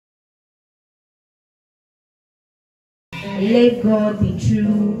Let God be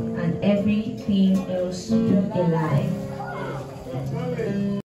true and everything else be a lie.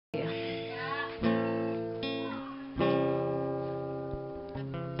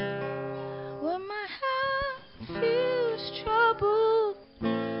 When my heart feels troubled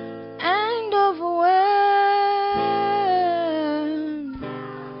and overwhelmed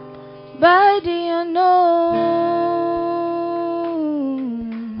by the unknown,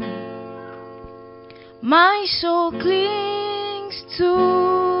 my soul clings to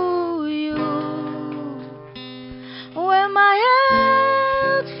you. When my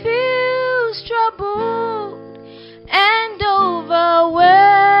heart feels troubled and overwhelmed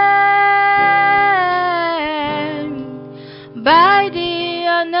by the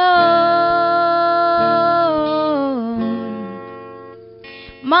unknown,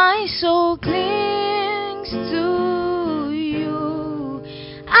 my soul clings to you.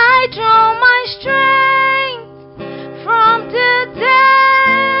 I draw my strength from the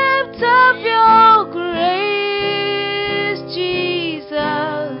depth of your grace,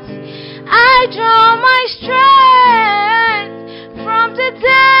 Jesus. I draw my strength from the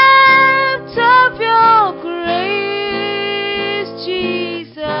depth of your grace,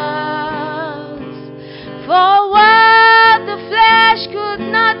 Jesus. For what the flesh could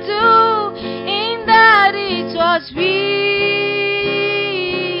not do, in that it was weak.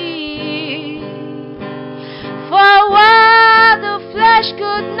 For what the flesh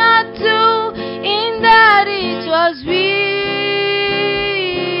could not do, in that it was weak,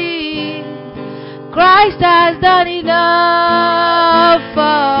 Christ has done enough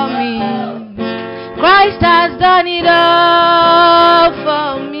for me. Christ has done it all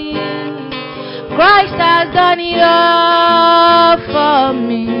for me. Christ has done it all for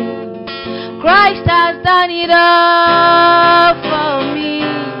me. Christ has done it all for me.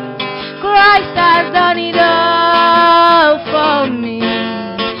 Christ has done it all for me.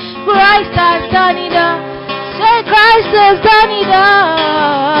 Christ has done it all. Say, Christ has done it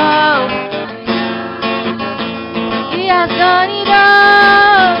all. He has done it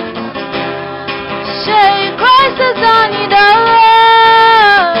all. Say, Christ has done it all.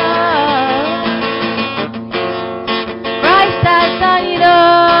 Christ has done it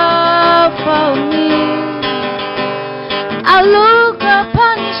all for me. I look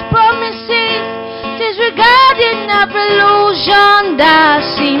upon His promises, disregarding every illusion that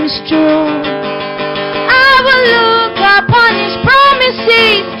seems true. I will look upon His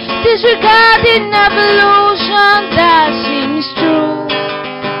promises, disregarding every illusion that seems true.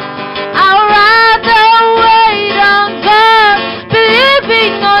 I'd rather wait on God,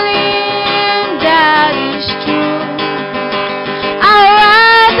 believing only in that is true. I'd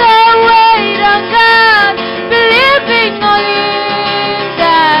rather wait on God, believing only in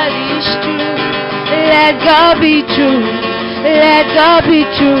that is true. Let God be true. Let God be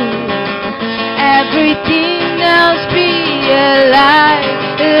true. Everything else be a lie.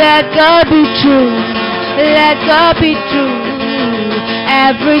 Let God be true. Let God be true.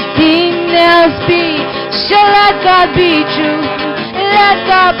 Everything else be. So let God be true. Let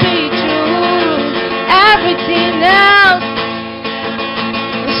God be true. Everything else.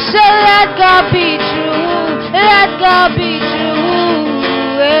 So let God be true. Let God be true.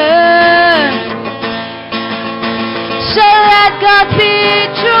 Yeah. So let God be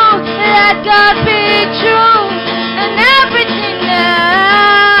true. Let God be true. And everything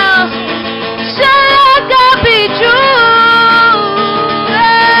else. So let God be true.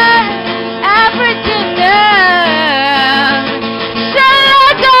 Everything else. So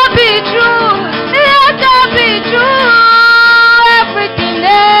let God be true. Let God be true. Everything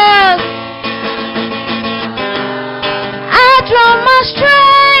else. I draw my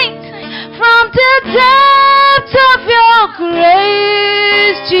strength from the depths of your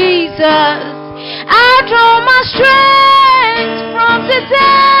grace, Jesus. I draw my strength from the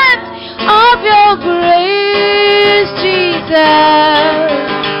depths of your grace, Jesus.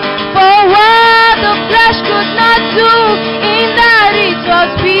 For what the flesh could not do, in that it was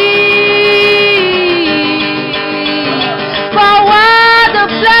weak. For what the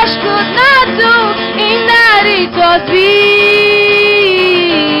flesh could not do, in that it was weak.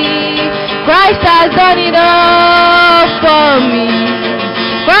 Christ has done it all for me.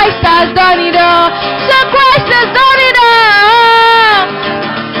 Christ has done it all. So Christ has done it all.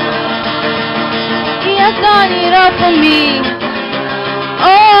 He has done it all for me.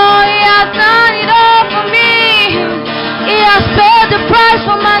 Oh, He has done it all for me. He has paid the price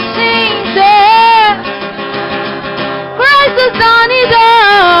for my sins. Yeah. Christ has done it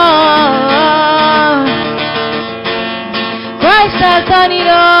all. Christ has done it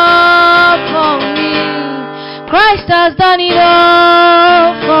all for me. Christ has done it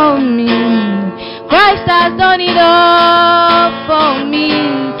all for me. Christ has done it all for me.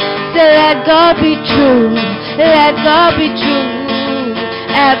 So let God be true. Let God be true.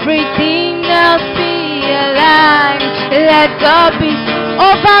 Everything else be a lie. Let God be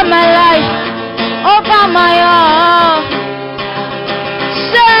over my life, over my all.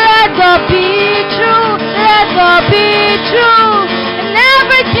 So let God be true. Let God be true. And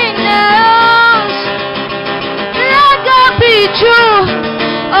everything else, let God be true.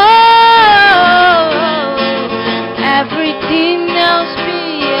 Oh, everything else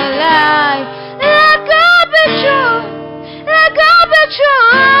be a lie. Let God be true. Let God be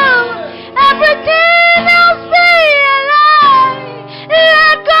true. Everything else be a lie.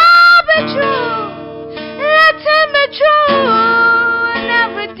 Let God be true. Let Him be true. And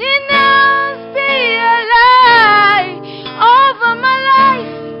everything else be a lie. Over my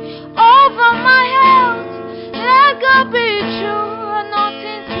life, over my health. Let God be true.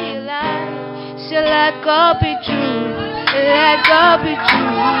 Nothing be a lie. So let God be true. Let God be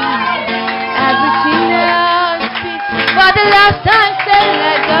true. Everything else be. For the last time, say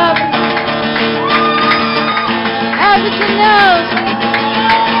let God be true. Everything else.